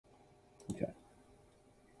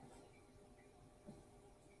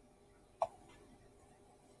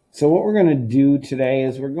So what we're going to do today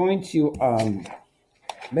is we're going to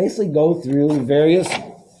basically go through various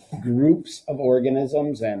groups of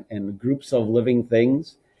organisms and groups of living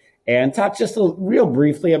things and talk just real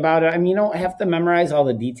briefly about it. I mean, you don't have to memorize all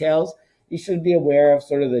the details. You should be aware of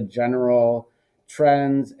sort of the general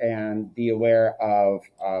trends and be aware of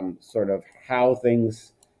sort of how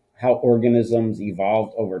organisms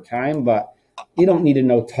evolved over time, but you don't need to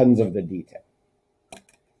know tons of the detail.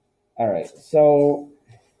 All right, so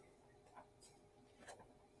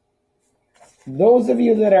those of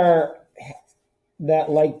you that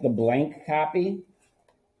like the blank copy,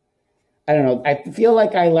 I don't know, I feel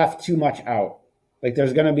like I left too much out. Like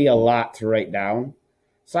there's going to be a lot to write down.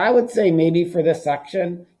 So I would say maybe for this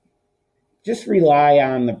section, just rely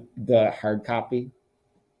on the hard copy,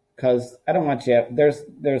 because I don't want you,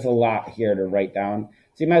 there's a lot here to write down.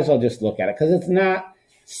 So you might as well just look at it, because it's not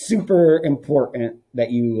super important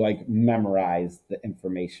that you like memorize the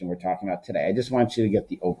information we're talking about today. I just want you to get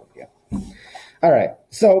the overview. All right,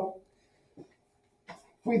 so if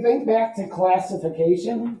we think back to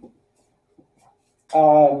classification,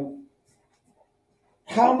 when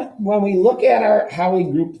we look at how we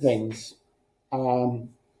group things, the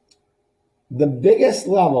biggest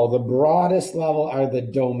level, the broadest level are the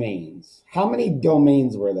domains. How many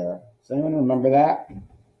domains were there? Does anyone remember that?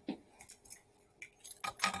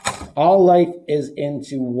 All life is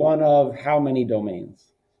into one of how many domains?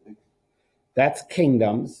 That's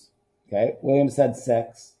kingdoms. Okay, William said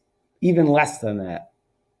 6. Even less than that.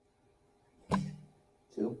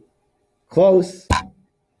 2. Close.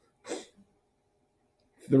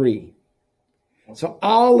 3. So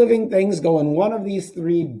all living things go in one of these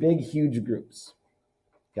 3 big, huge groups.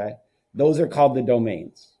 Okay, those are called the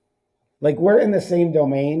domains. Like we're in the same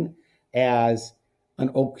domain as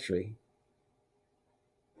an oak tree,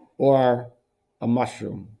 or a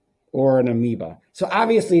mushroom, or an amoeba. So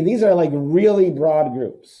obviously these are like really broad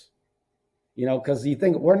groups. You know, because you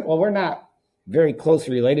think, we're not very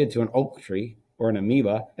closely related to an oak tree or an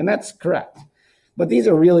amoeba, and that's correct. But these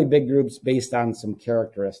are really big groups based on some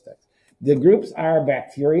characteristics. The groups are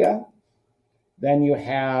bacteria, then you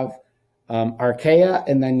have archaea,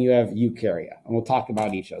 and then you have eukarya. And we'll talk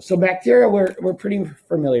about each of those. So bacteria we're pretty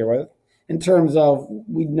familiar with in terms of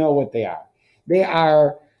we know what they are. They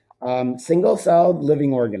are single-celled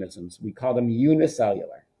living organisms. We call them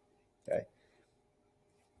unicellular. Okay.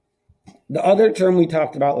 The other term we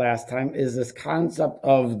talked about last time is this concept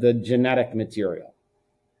of the genetic material.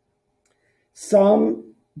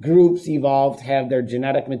 Some groups evolved to have their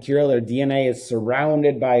genetic material, their DNA is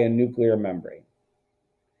surrounded by a nuclear membrane,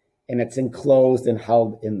 and it's enclosed and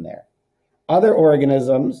held in there. Other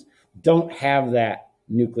organisms don't have that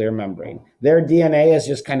nuclear membrane. Their DNA is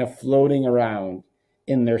just kind of floating around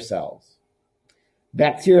in their cells.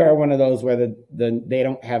 Bacteria are one of those where they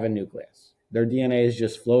don't have a nucleus. Their DNA is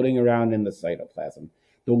just floating around in the cytoplasm.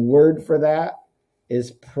 The word for that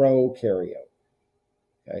is prokaryote.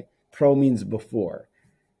 Okay? Pro means before.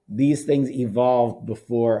 These things evolved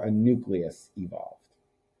before a nucleus evolved.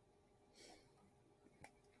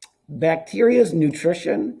 Bacteria's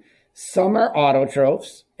nutrition, some are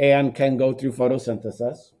autotrophs and can go through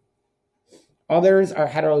photosynthesis. Others are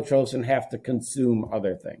heterotrophs and have to consume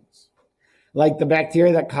other things. Like the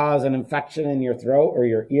bacteria that cause an infection in your throat or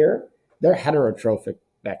your ear, they're heterotrophic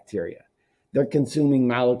bacteria. They're consuming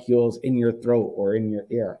molecules in your throat or in your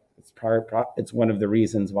ear. It's one of the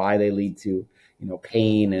reasons why they lead to,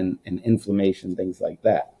 pain and inflammation, things like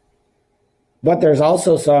that. But there's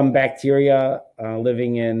also some bacteria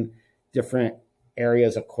living in different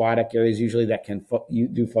areas, aquatic areas, usually that can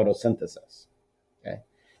do photosynthesis. Okay,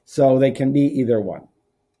 so they can be either one.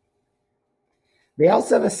 They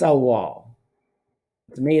also have a cell wall.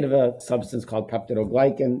 It's made of a substance called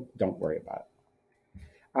peptidoglycan. Don't worry about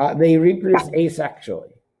it. They reproduce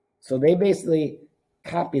asexually. So they basically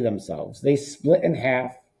copy themselves. They split in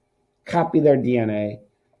half, copy their DNA,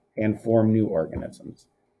 and form new organisms.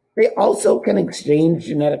 They also can exchange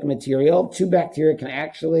genetic material. 2 bacteria can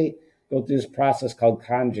actually go through this process called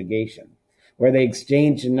conjugation, where they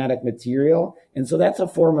exchange genetic material. And so that's a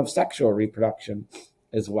form of sexual reproduction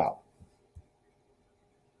as well.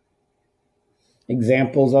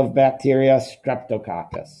 Examples of bacteria: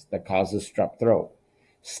 Streptococcus, that causes strep throat.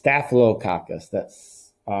 Staphylococcus, that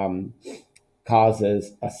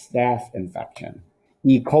causes a staph infection.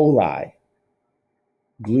 E. coli,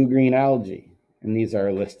 blue-green algae, and these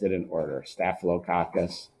are listed in order: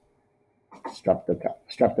 Staphylococcus,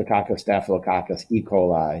 Streptococcus, Staphylococcus, E.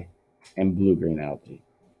 coli, and blue-green algae.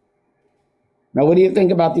 Now, what do you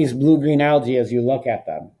think about these blue-green algae as you look at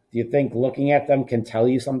them? Do you think looking at them can tell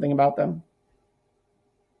you something about them?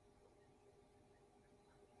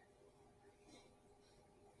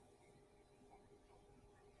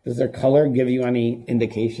 Does their color give you any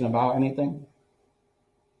indication about anything?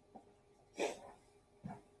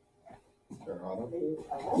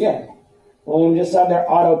 Yeah. Well, we just said they're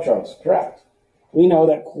autotrophs, correct. We know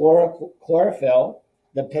that chlorophyll,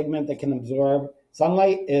 the pigment that can absorb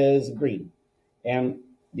sunlight, is green. And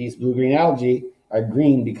these blue-green algae are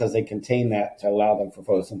green because they contain that to allow them for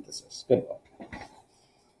photosynthesis. Good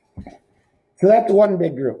one. So that's one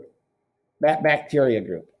big group, that bacteria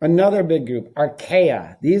group. Another big group,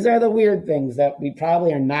 archaea. These are the weird things that we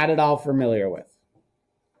probably are not at all familiar with.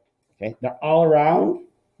 Okay, they're all around,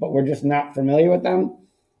 but we're just not familiar with them.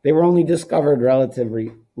 They were only discovered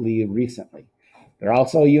relatively recently. They're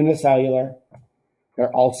also unicellular.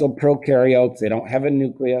 They're also prokaryotes. They don't have a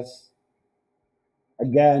nucleus.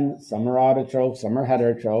 Again, some are autotrophs, some are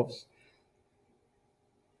heterotrophs.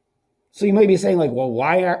 So you may be saying, like, well,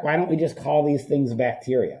 why don't we just call these things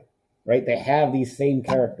bacteria, right? They have these same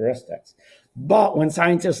characteristics. But when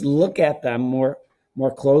scientists look at them more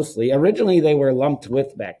closely, originally they were lumped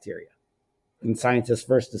with bacteria when scientists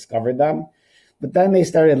first discovered them. But then they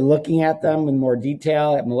started looking at them in more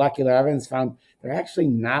detail, at molecular evidence, found they're actually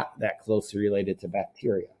not that closely related to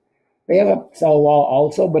bacteria. They have a cell wall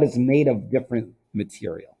also, but it's made of different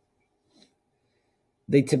material.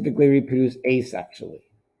 They typically reproduce asexually.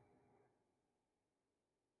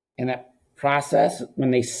 And that process,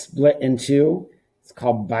 when they split in two, it's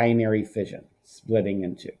called binary fission, splitting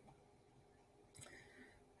in two.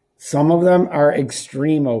 Some of them are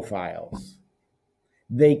extremophiles.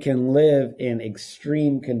 They can live in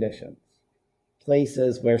extreme conditions,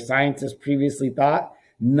 places where scientists previously thought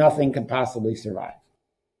nothing could possibly survive.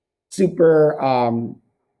 Super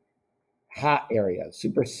hot areas,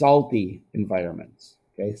 super salty environments.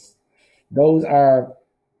 Okay, those are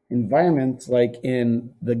environments like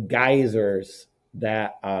in the geysers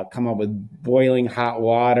that come up with boiling hot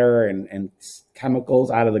water and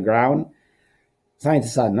chemicals out of the ground.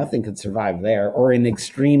 Scientists thought nothing could survive there, or in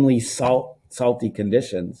extremely salty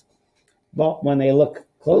conditions. But when they look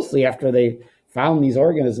closely after they found these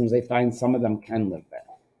organisms, they find some of them can live there,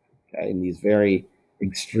 okay, in these very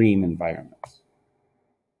extreme environments.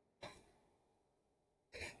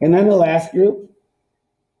 And then the last group,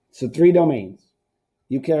 so 3 domains: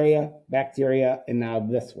 eukarya, bacteria, and now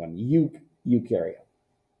this one, eukarya.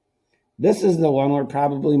 This is the one we're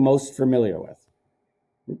probably most familiar with.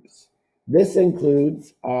 Oops. This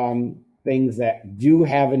includes things that do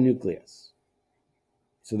have a nucleus.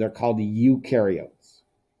 So they're called eukaryotes.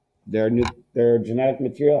 Their genetic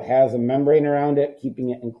material has a membrane around it, keeping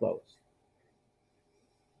it enclosed.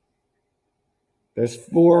 There's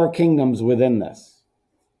 4 kingdoms within this: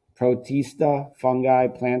 Protista, fungi,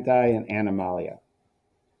 plantae, and animalia.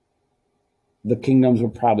 The kingdoms we're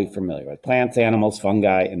probably familiar with: plants, animals,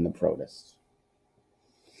 fungi, and the protists.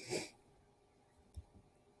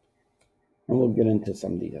 And we'll get into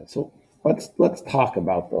some details. So let's talk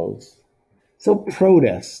about those. So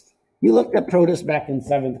protists. You looked at protists back in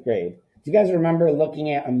 7th grade. Do you guys remember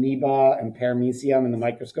looking at amoeba and paramecium in the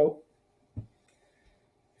microscope?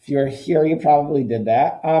 If you're here, you probably did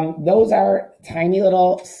that. Those are tiny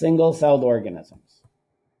little single-celled organisms.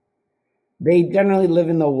 They generally live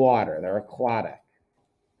in the water. They're aquatic.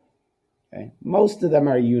 Okay? Most of them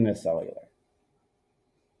are unicellular.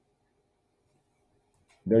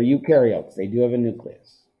 They're eukaryotes. They do have a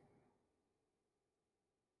nucleus.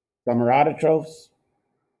 Some are autotrophs.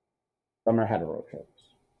 Some are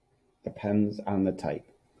heterotrophs. Depends on the type.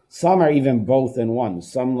 Some are even both in one.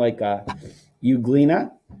 Some, like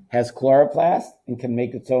Euglena, has chloroplast and can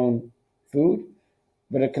make its own food,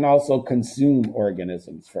 but it can also consume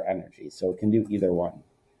organisms for energy, so it can do either one.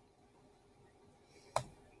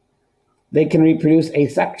 They can reproduce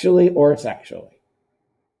asexually or sexually.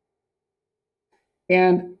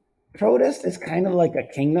 And protist is kind of like a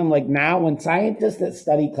kingdom. Like now, when scientists that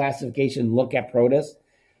study classification look at protists,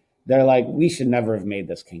 they're like, we should never have made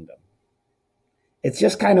this kingdom. It's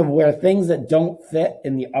just kind of where things that don't fit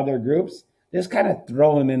in the other groups, just kind of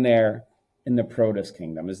throw them in there in the protist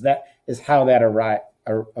kingdom. Is how that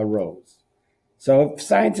arose. So if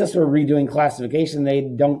scientists were redoing classification, they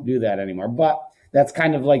don't do that anymore. But that's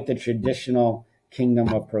kind of like the traditional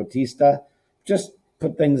kingdom of Protista. Just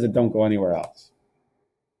put things that don't go anywhere else.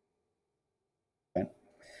 Okay.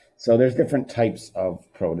 So there's different types of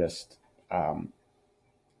protist.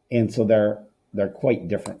 And so they're quite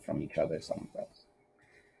different from each other, some of those.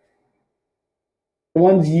 The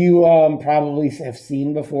ones you probably have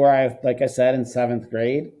seen before, like I said, in 7th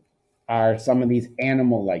grade, are some of these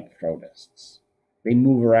animal-like protists. They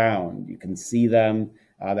move around. You can see them.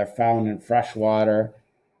 They're found in fresh water.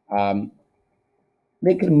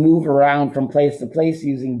 They can move around from place to place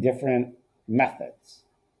using different methods.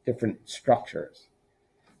 different structures.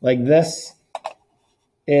 Like this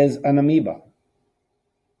is an amoeba.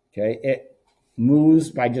 Okay, it moves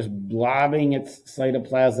by just blobbing its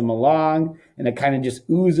cytoplasm along, and it kind of just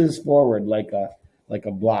oozes forward like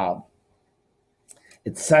a blob.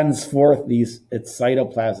 It sends forth its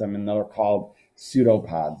cytoplasm, and they're called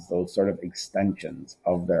pseudopods, those sort of extensions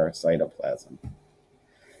of their cytoplasm.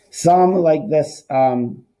 Some, like this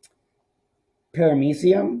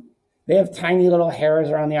paramecium, they have tiny little hairs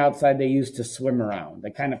around the outside they use to swim around. They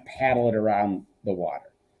kind of paddle it around the water.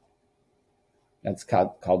 That's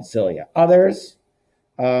called cilia. Others,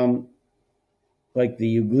 like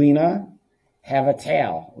the euglena, have a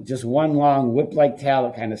tail, just one long whip-like tail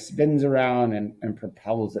that kind of spins around and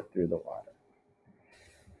propels it through the water.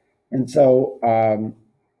 And so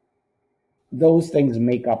those things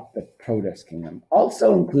make up the protist kingdom.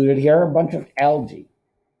 Also included here are a bunch of algae.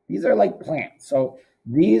 These are like plants. So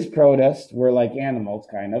these protists were like animals,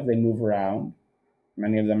 kind of. They move around.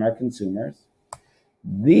 Many of them are consumers.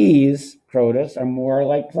 These protists are more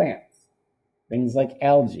like plants, things like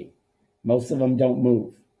algae. Most of them don't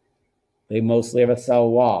move. They mostly have a cell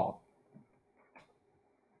wall.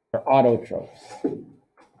 They're autotrophs.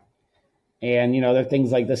 And, you know, there are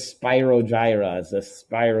things like the Spirogyra, is a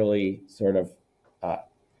spirally sort of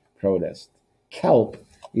protist. Kelp,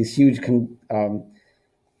 these huge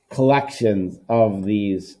collections of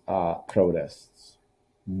these protists.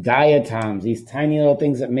 Diatoms, these tiny little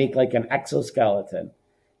things that make like an exoskeleton.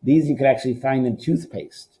 These you could actually find in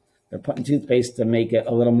toothpaste. They're put in toothpaste to make it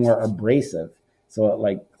a little more abrasive, so it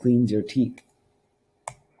like cleans your teeth.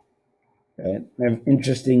 Okay? They have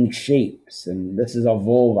interesting shapes, and this is a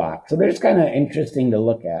volvox. So they're just kind of interesting to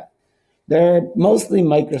look at. They're mostly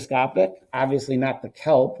microscopic, obviously not the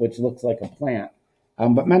kelp, which looks like a plant,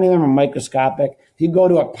 but many of them are microscopic. If you go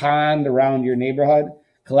to a pond around your neighborhood,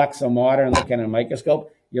 collect some water and look at a microscope,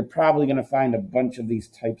 you're probably going to find a bunch of these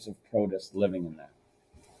types of protists living in that.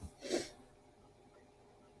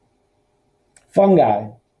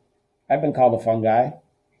 Fungi. I've been called a fungi.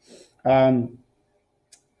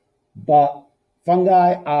 But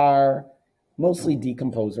fungi are mostly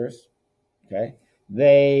decomposers. Okay.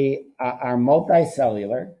 They are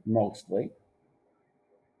multicellular, mostly.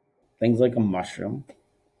 Things like a mushroom.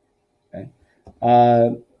 Okay.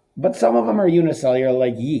 But some of them are unicellular,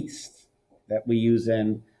 like yeast, that we use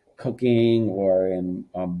in cooking or in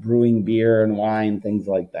brewing beer and wine, things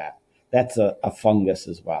like that. That's a fungus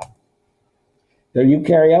as well. They're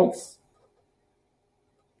eukaryotes.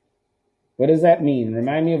 What does that mean?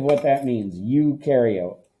 Remind me of what that means.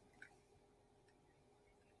 Eukaryote.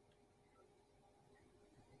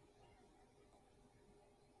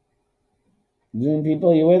 Zoom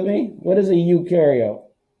people, you with me? What is a eukaryote?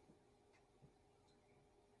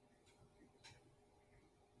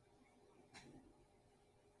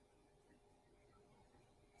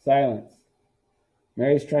 Silence.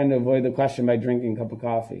 Mary's trying to avoid the question by drinking a cup of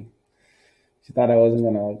coffee. She thought I wasn't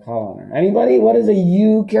going to call on her. Anybody? What is a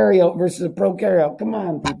eukaryote versus a prokaryote? Come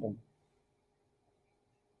on, people.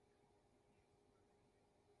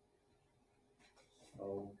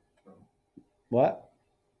 What?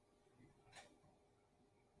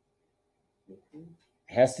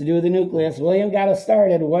 Has to do with the nucleus. William got us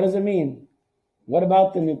started. What does it mean? What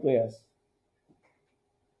about the nucleus?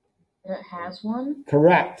 It has one?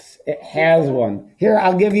 Correct. It has one. Here,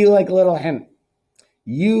 I'll give you like a little hint.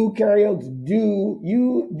 Eukaryotes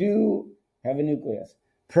do have a nucleus.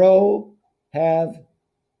 Pro have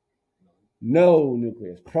no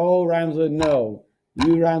nucleus. Pro rhymes with no.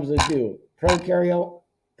 Eu rhymes with do. Prokaryote,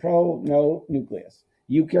 pro, no nucleus.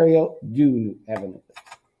 Eukaryote do have a nucleus.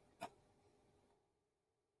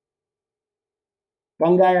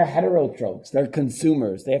 Fungi are heterotrophs. They're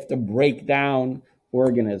consumers. They have to break down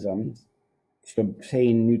organisms to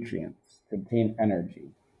obtain nutrients, to obtain energy.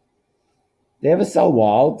 They have a cell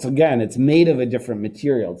wall. It's made of a different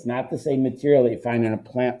material. It's not the same material that you find in a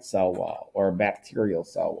plant cell wall or a bacterial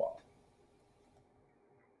cell wall.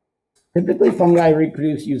 Typically, fungi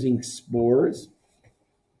reproduce using spores.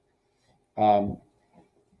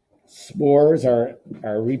 Spores are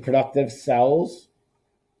reproductive cells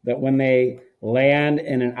that when they land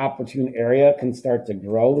in an opportune area can start to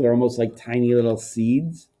grow. They're almost like tiny little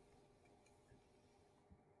seeds.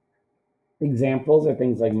 Examples are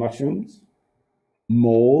things like mushrooms,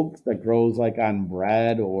 mold that grows like on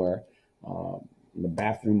bread or the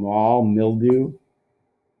bathroom wall, mildew.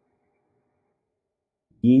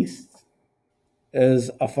 Yeast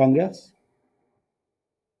is a fungus.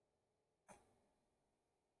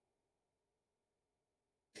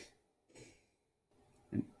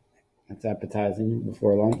 That's appetizing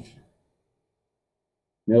before lunch.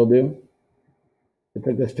 Mildew. I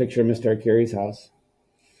took this picture of Mr. Akiri's house.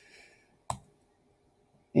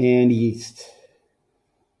 And yeast.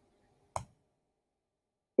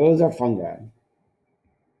 Those are fungi.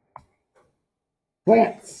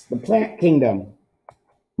 Plants, the plant kingdom.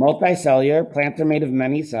 Multicellular, plants are made of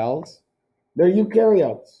many cells. They're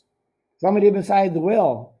eukaryotes. Somebody besides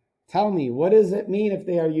Will, tell me, what does it mean if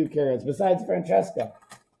they are eukaryotes, besides Francesca?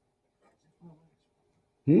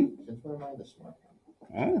 Looks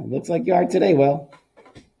like you are today, Will.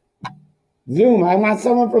 Zoom, I want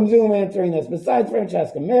someone from Zoom answering this, besides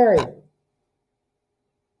Francesca. Mary.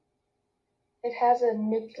 It has a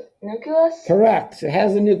nucleus? Correct, it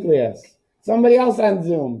has a nucleus. Somebody else on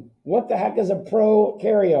Zoom. What the heck is a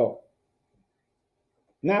prokaryote?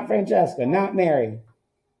 Not Francesca, not Mary.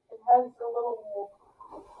 It has the little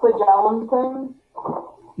flagellum thing.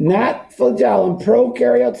 Not flagellum.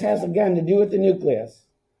 Prokaryotes has, again, to do with the nucleus.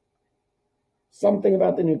 Something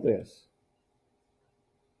about the nucleus.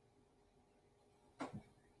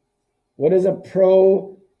 What is a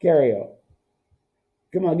prokaryote?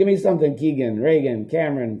 Come on, give me something, Keegan, Reagan,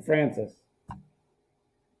 Cameron, Francis.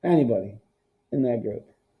 Anybody in that group.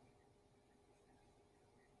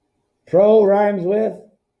 Pro rhymes with?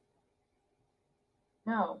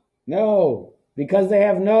 No. No, because they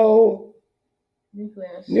have no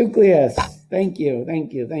nucleus. Thank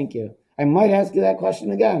you. I might ask you that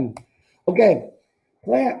question again. Okay,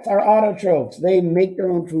 plants are autotrophs. They make their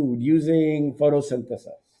own food using photosynthesis.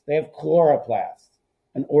 They have chloroplast,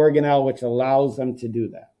 an organelle which allows them to do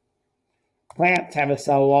that. Plants have a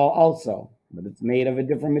cell wall also, but it's made of a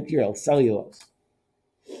different material, cellulose.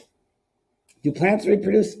 Do plants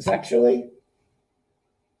reproduce sexually?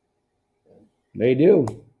 They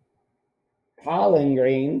do. Pollen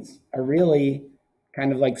grains are really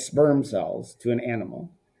kind of like sperm cells to an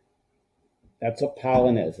animal. That's what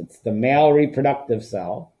pollen is. It's the male reproductive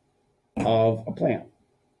cell of a plant.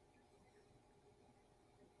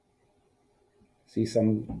 See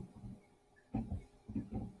some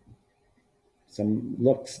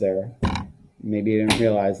looks there. Maybe you didn't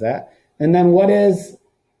realize that. And then what is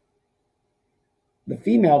the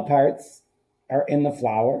female parts are in the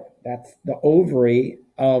flower. That's the ovary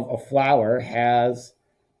of a flower has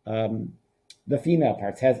the female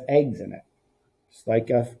parts, has eggs in it. Just like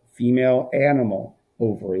a female animal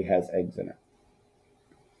ovary has eggs in it.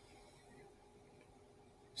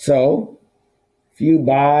 So if you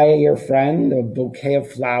buy your friend a bouquet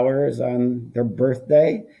of flowers on their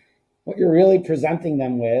birthday, what you're really presenting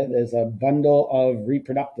them with is a bundle of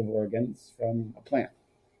reproductive organs from a plant.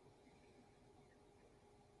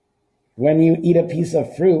 When you eat a piece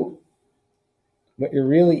of fruit, what you're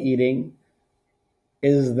really eating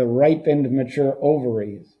is the ripened, mature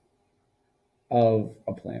ovaries of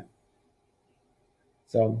a plant.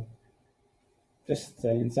 So, just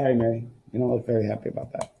saying, sorry, Mary, you don't look very happy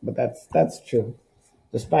about that, but that's true.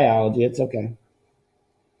 Just biology, it's okay.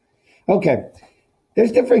 Okay,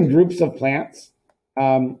 there's different groups of plants.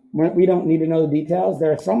 We don't need to know the details.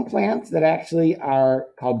 There are some plants that actually are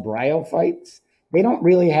called bryophytes. They don't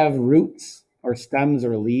really have roots or stems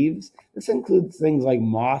or leaves. This includes things like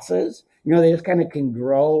mosses. You know, they just kind of can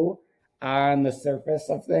grow on the surface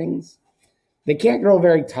of things. They can't grow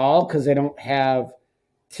very tall because they don't have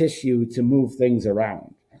tissue to move things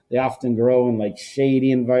around. They often grow in like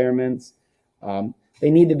shady environments. They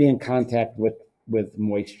need to be in contact with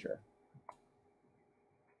moisture.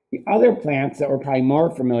 The other plants that we're probably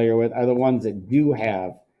more familiar with are the ones that do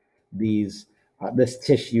have this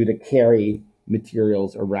tissue to carry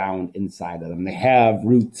materials around inside of them. They have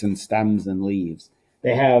roots and stems and leaves.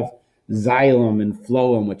 They have xylem and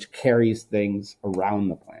phloem, which carries things around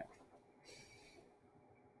the plant.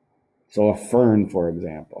 So a fern, for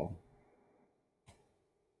example.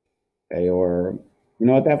 Okay, or you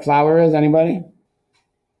know what that flower is? Anybody?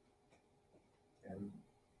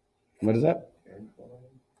 What is that?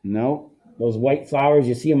 No. Those white flowers,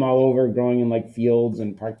 you see them all over growing in like fields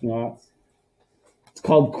and parking lots. It's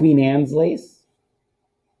called Queen Anne's lace.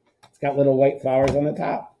 It's got little white flowers on the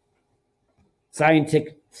top.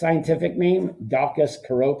 Scientific name, Daucus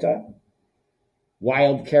carota.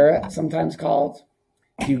 Wild carrot, sometimes called.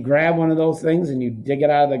 If you grab one of those things and you dig it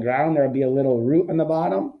out of the ground, there'll be a little root on the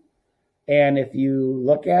bottom. And if you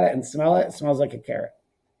look at it and smell it, it smells like a carrot.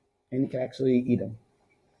 And you can actually eat them.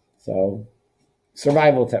 So,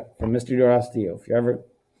 survival tip from Mr. Durastillo. If you're ever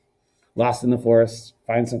lost in the forest,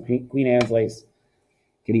 find some Queen Anne's lace,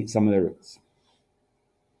 you can eat some of the roots.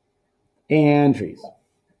 And trees.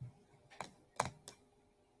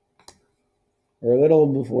 We're a little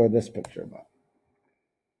before this picture, but.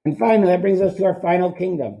 And finally, that brings us to our final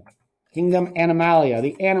kingdom. Kingdom Animalia,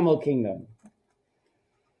 the animal kingdom.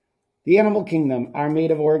 The animal kingdom are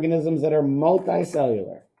made of organisms that are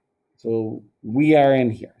multicellular. So we are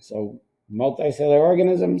in here. So multicellular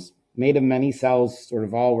organisms made of many cells sort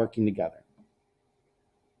of all working together.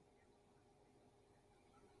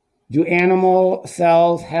 Do animal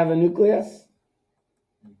cells have a nucleus?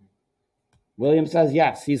 William says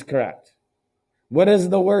yes, he's correct. What is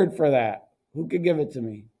the word for that? Who could give it to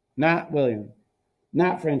me? Not William.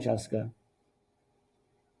 Not Francesca.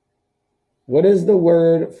 What is the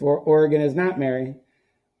word for organisms? Not Mary.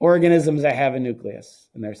 Organisms that have a nucleus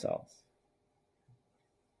in their cells.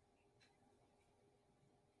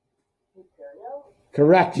 Eukaryote?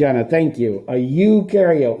 Correct, Jenna. Thank you. A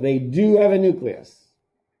eukaryote. They do have a nucleus.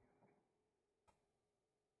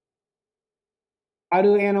 How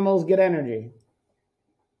do animals get energy?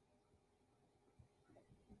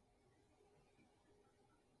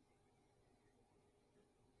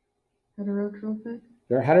 Heterotrophic?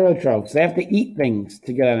 They're heterotrophs. They have to eat things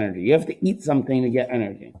to get energy. You have to eat something to get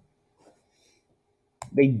energy.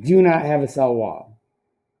 They do not have a cell wall.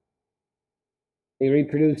 They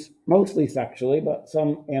reproduce mostly sexually, but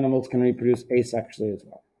some animals can reproduce asexually as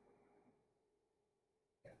well.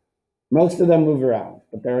 Most of them move around,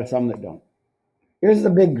 but there are some that don't. Here's the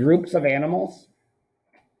big groups of animals.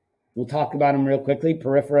 We'll talk about them real quickly.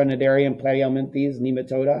 Porifera, Cnidarian, Platyhelminthes,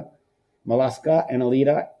 Nematoda, Mollusca,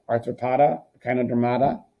 Annelida, Arthropoda,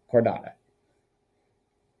 Echinodermata, Chordata.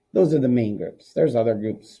 Those are the main groups. There's other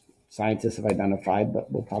groups scientists have identified,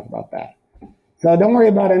 but we'll talk about that. So don't worry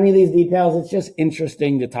about any of these details. It's just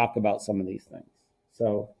interesting to talk about some of these things.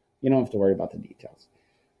 So you don't have to worry about the details.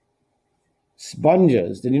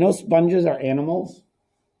 Sponges. Did you know sponges are animals?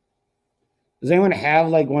 Does anyone have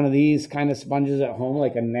like one of these kind of sponges at home,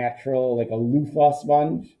 like a natural, like a loofah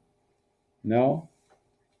sponge? No?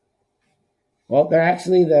 Well, they're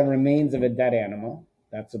actually the remains of a dead animal.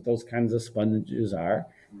 That's what those kinds of sponges are.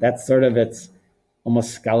 That's sort of its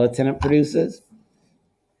almost skeleton it produces.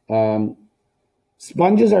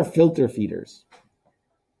 Sponges are filter feeders.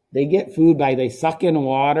 They get food they suck in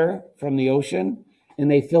water from the ocean and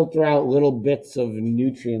they filter out little bits of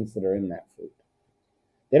nutrients that are in that food.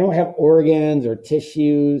 They don't have organs or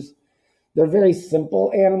tissues. They're very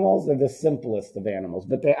simple animals. They're the simplest of animals,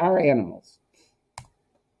 but they are animals.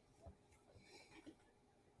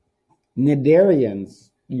 Cnidarians,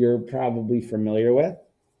 you're probably familiar with.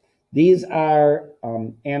 These are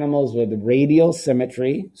animals with radial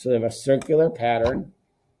symmetry, so they have a circular pattern.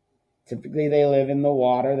 Typically, they live in the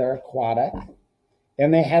water. They're aquatic.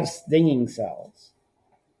 And they have stinging cells,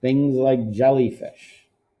 things like jellyfish,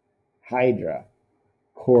 hydra,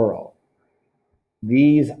 coral.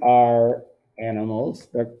 These are animals.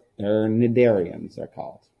 They're cnidarians, they're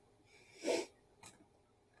called.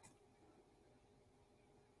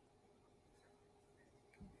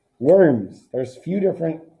 Worms. There's a few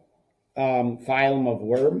different phylum of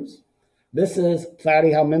worms. This is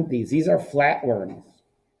Platyhelminthes. These are flatworms.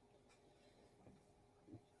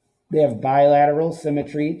 They have bilateral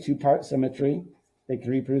symmetry, two-part symmetry. They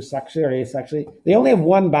can reproduce sexually or asexually. They only have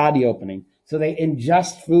one body opening. So they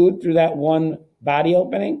ingest food through that one body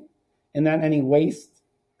opening, and then any waste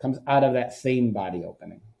comes out of that same body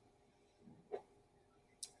opening.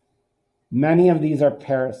 Many of these are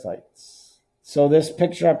parasites. So this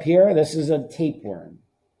picture up here, this is a tapeworm.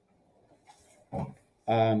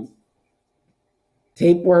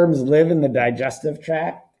 Tapeworms live in the digestive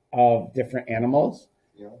tract of different animals.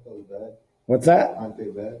 Yeah, aren't those bad? What's that? Aren't they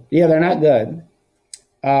bad? Yeah, they're not good.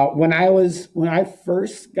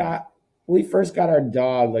 We first got our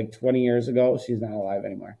dog like 20 years ago. She's not alive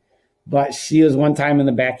anymore. But she was one time in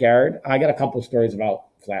the backyard. I got a couple stories about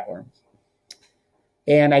flatworms.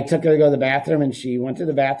 And I took her to go to the bathroom, and she went to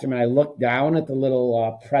the bathroom, and I looked down at the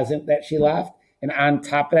little present that she left. And on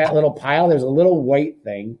top of that little pile, there's a little white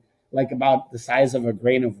thing, like about the size of a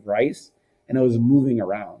grain of rice, and it was moving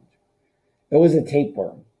around. It was a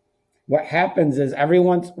tapeworm. What happens is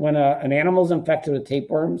when an animal's infected with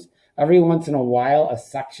tapeworms, every once in a while, a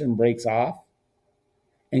section breaks off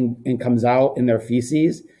and comes out in their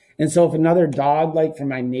feces. And so if another dog, like from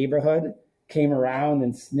my neighborhood, came around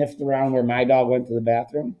and sniffed around where my dog went to the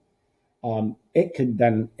bathroom, it could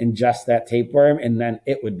then ingest that tapeworm, and then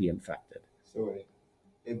it would be infected. So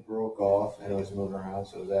it broke off and it was moving around.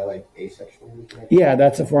 So is that like asexual reproduction? Yeah,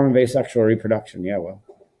 that's a form of asexual reproduction. Yeah, well.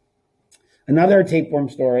 Another tapeworm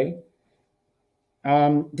story.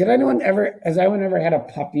 Has anyone ever had a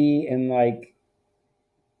puppy and like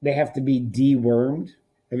they have to be dewormed?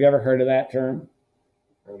 Have you ever heard of that term?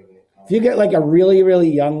 Heard of it. If you get like a really, really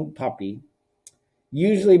young puppy,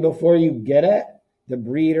 usually before you get it, the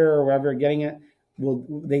breeder or whoever getting it,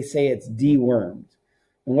 they say it's dewormed.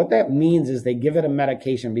 And what that means is they give it a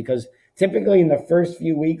medication because Typically, in the first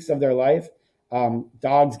few weeks of their life,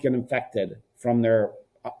 dogs get infected from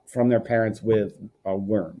their parents with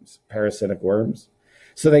worms, parasitic worms.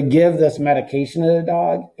 So they give this medication to the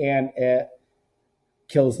dog, and it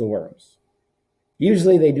kills the worms.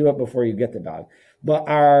 Usually, they do it before you get the dog. But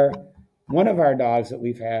one of our dogs that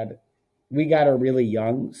we've had, we got her really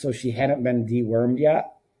young, so she hadn't been dewormed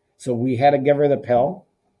yet. So we had to give her the pill.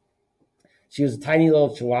 She was a tiny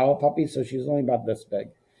little Chihuahua puppy, so she was only about this big.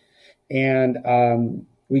 And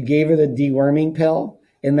we gave her the deworming pill.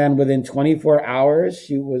 And then within 24 hours,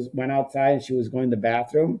 she went outside and she was going to the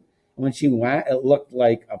bathroom. And when she went, it looked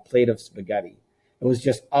like a plate of spaghetti. It was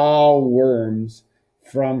just all worms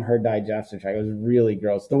from her digestive tract. It was really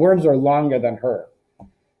gross. The worms were longer than her.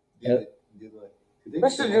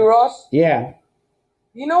 Mr. Duros? Yeah.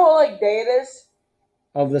 You know what like day it is?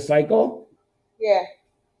 Of the cycle? Yeah.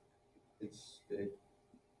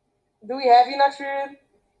 Do we have you next period?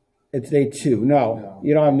 It's day 2. No.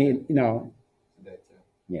 You know what I mean? No. Day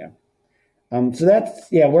 2. Yeah. So that's,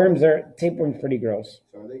 tapeworms pretty gross.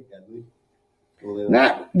 So are they deadly?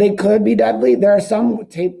 They could be deadly. There are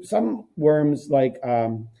some worms, like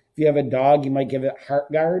if you have a dog, you might give it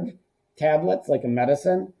HeartGard tablets, like a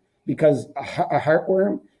medicine, because a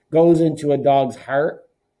heartworm goes into a dog's heart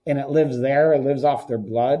and it lives there. It lives off their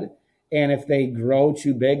blood. And if they grow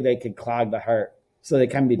too big, they could clog the heart. So they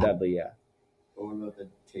can be deadly, yeah. What about the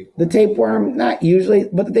tapeworm? The tapeworm, not usually.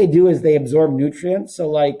 What they do is they absorb nutrients. So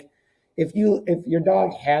like if your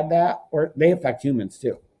dog had that, or they affect humans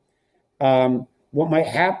too. What might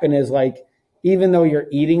happen is, like, even though you're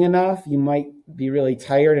eating enough, you might be really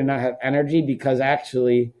tired and not have energy, because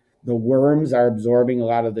actually the worms are absorbing a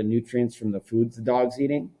lot of the nutrients from the foods the dog's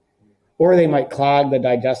eating. Or they might clog the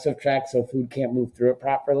digestive tract so food can't move through it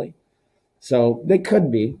properly. So they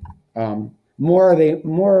could be. More of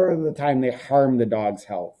the time they harm the dog's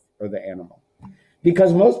health or the animal.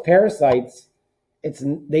 Because most parasites,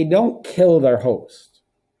 they don't kill their host,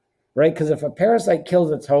 right? Because if a parasite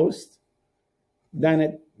kills its host,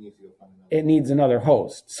 then it needs another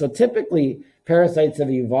host. So typically, parasites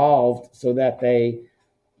have evolved so that they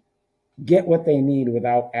get what they need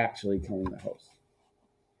without actually killing the host.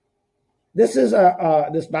 This is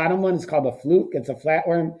this bottom one is called a fluke. It's a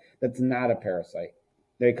flatworm that's not a parasite.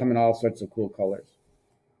 They come in all sorts of cool colors.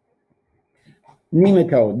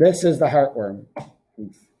 Nematode. This is the heartworm.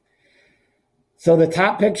 So the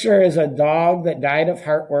top picture is a dog that died of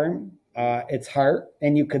heartworm. Its heart,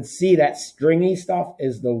 and you could see that stringy stuff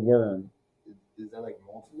is the worm. Is that like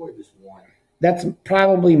multiple or just one? That's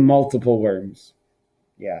probably multiple worms.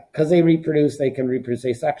 Yeah, because they can reproduce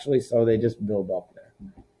asexually, so they just build up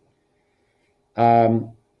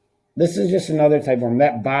there. This is just another type of worm.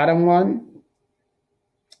 That bottom one,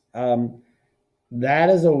 that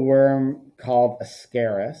is a worm called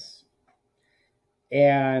Ascaris.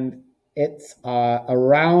 And it's a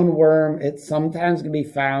round worm. It sometimes can be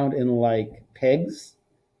found in like pigs,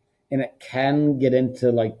 and it can get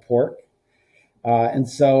into like pork. And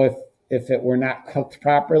so if it were not cooked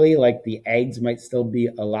properly, like the eggs might still be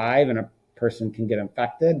alive and a person can get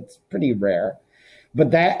infected. It's pretty rare.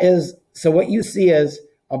 But so what you see is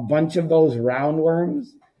a bunch of those roundworms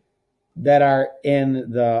that are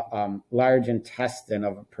in the large intestine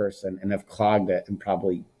of a person and have clogged it, and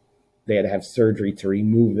probably they had to have surgery to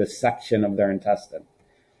remove this section of their intestine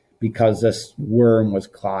because this worm was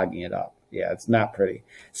clogging it up. Yeah, it's not pretty.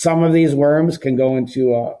 Some of these worms can go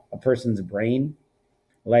into a person's brain,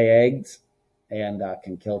 lay eggs, and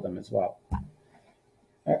can kill them as well.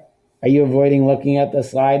 Are you avoiding looking at the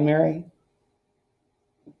slide, Mary?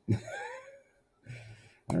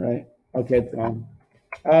 All right. Okay, it's gone.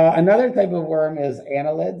 Another type of worm is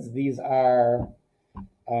annelids. These are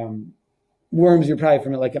worms you're probably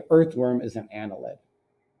familiar, like an earthworm is an annelid.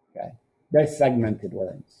 Okay, they're segmented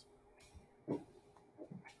worms.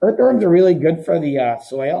 Earthworms are really good for the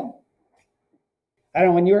soil. I don't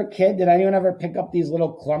know, when you were a kid, did anyone ever pick up these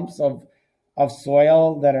little clumps of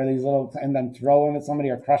soil that are these little, and then throw them at somebody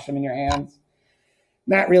or crush them in your hands?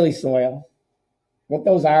 Not really soil. What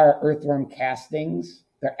those are earthworm castings.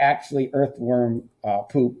 They're actually earthworm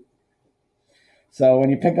poop. So when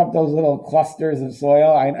you pick up those little clusters of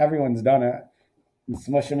soil, everyone's done it, and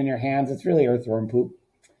smush them in your hands, it's really earthworm poop.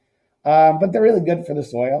 But they're really good for the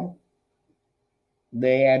soil.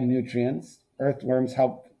 They add nutrients. Earthworms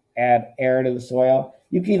help add air to the soil.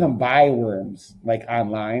 You can even buy worms, like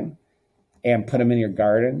online, and put them in your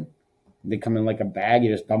garden. They come in like a bag.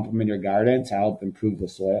 You just dump them in your garden to help improve the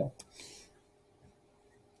soil.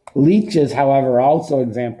 Leeches, however, are also an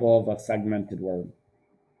example of a segmented worm.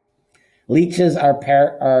 Leeches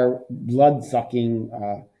are blood-sucking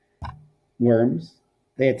worms.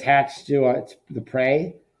 They attach to the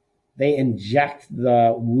prey. They inject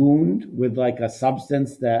the wound with like a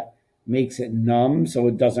substance that makes it numb so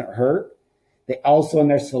it doesn't hurt. They also, in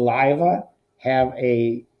their saliva, have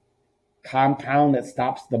a compound that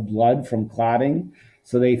stops the blood from clotting.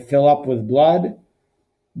 So they fill up with blood,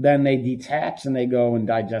 then they detach and they go and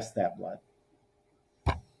digest that blood.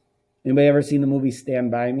 Anybody ever seen the movie Stand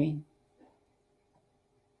By Me?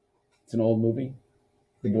 It's an old movie.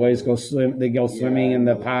 The boys go swim. They go swimming in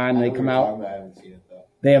the pond. They come out. I haven't seen it though.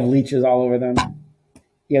 They have leeches all over them.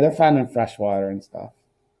 Yeah, they're found in fresh water and stuff.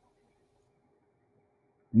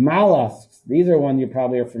 Mollusks. These are ones you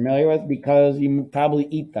probably are familiar with because you probably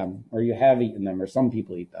eat them or you have eaten them or some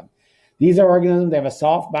people eat them. These are organisms. They have a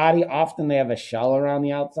soft body. Often they have a shell around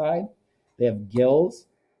the outside. They have gills.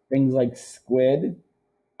 Things like squid,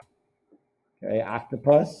 okay,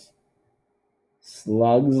 octopus,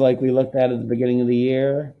 slugs like we looked at the beginning of the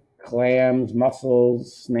year, clams,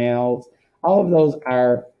 mussels, snails. All of those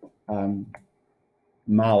are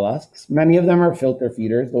mollusks. Many of them are filter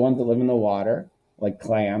feeders, the ones that live in the water, like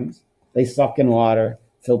clams. They suck in water,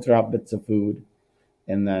 filter out bits of food,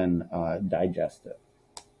 and then digest it.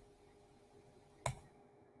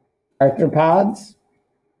 Arthropods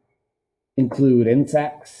include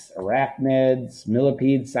insects, arachnids,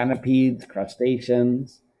 millipedes, centipedes,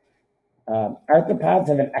 crustaceans. Arthropods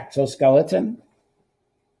have an exoskeleton,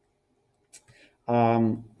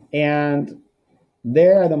 and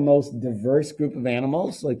they're the most diverse group of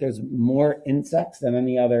animals. Like there's more insects than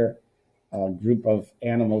any other group of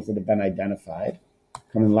animals that have been identified.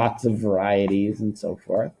 Come in lots of varieties and so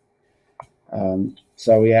forth.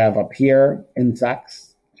 So we have up here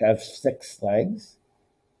insects, which have 6 legs,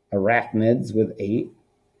 arachnids with 8,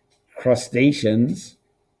 crustaceans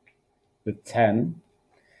with 10,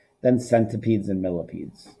 then centipedes and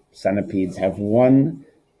millipedes. Centipedes have 1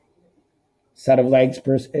 set of legs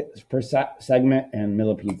per segment, and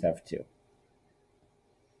millipedes have 2.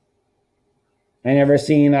 And you ever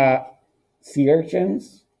seen sea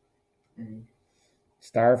urchins,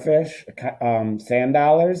 starfish, sand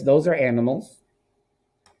dollars? Those are animals.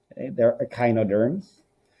 They're echinoderms.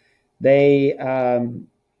 They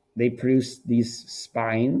produce these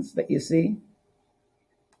spines that you see.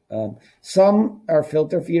 Some are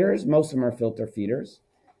filter feeders. Most of them are filter feeders.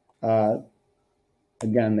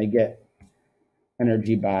 Again, they get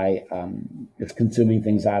energy by just consuming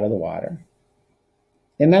things out of the water.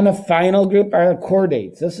 And then the final group are the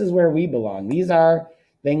chordates. This is where we belong. These are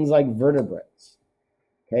things like vertebrates.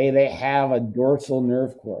 Okay, they have a dorsal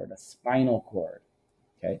nerve cord, a spinal cord.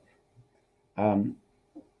 Okay,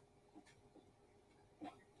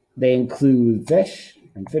 they include fish,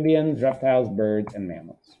 amphibians, reptiles, birds, and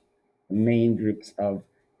mammals. The main groups of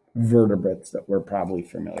vertebrates that we're probably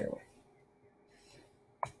familiar with.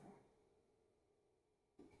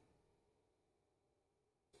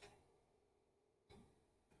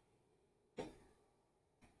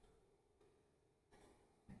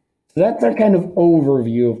 So that's our kind of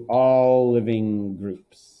overview of all living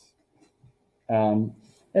groups.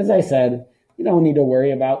 As I said, you don't need to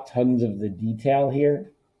worry about tons of the detail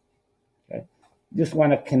here. Okay? Just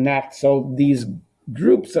want to connect. So these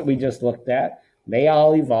groups that we just looked at, they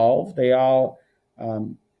all evolved. They all,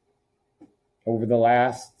 over the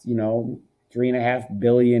last, 3.5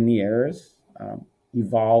 billion years,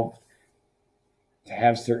 evolved to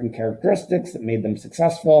have certain characteristics that made them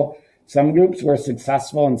successful. Some groups were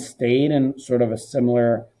successful and stayed in sort of a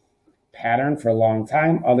similar pattern for a long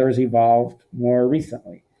time. Others evolved more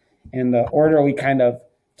recently. And the order we kind of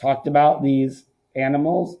talked about these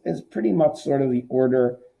animals is pretty much sort of the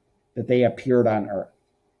order that they appeared on Earth.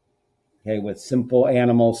 Okay, with simple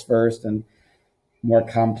animals first and more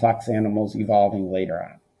complex animals evolving later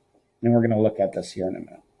on. And we're going to look at this here in a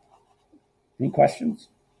minute. Any questions?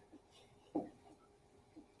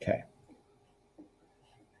 Okay.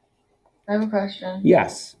 I have a question.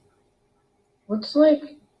 Yes. What's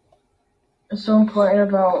so important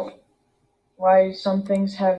about why some things have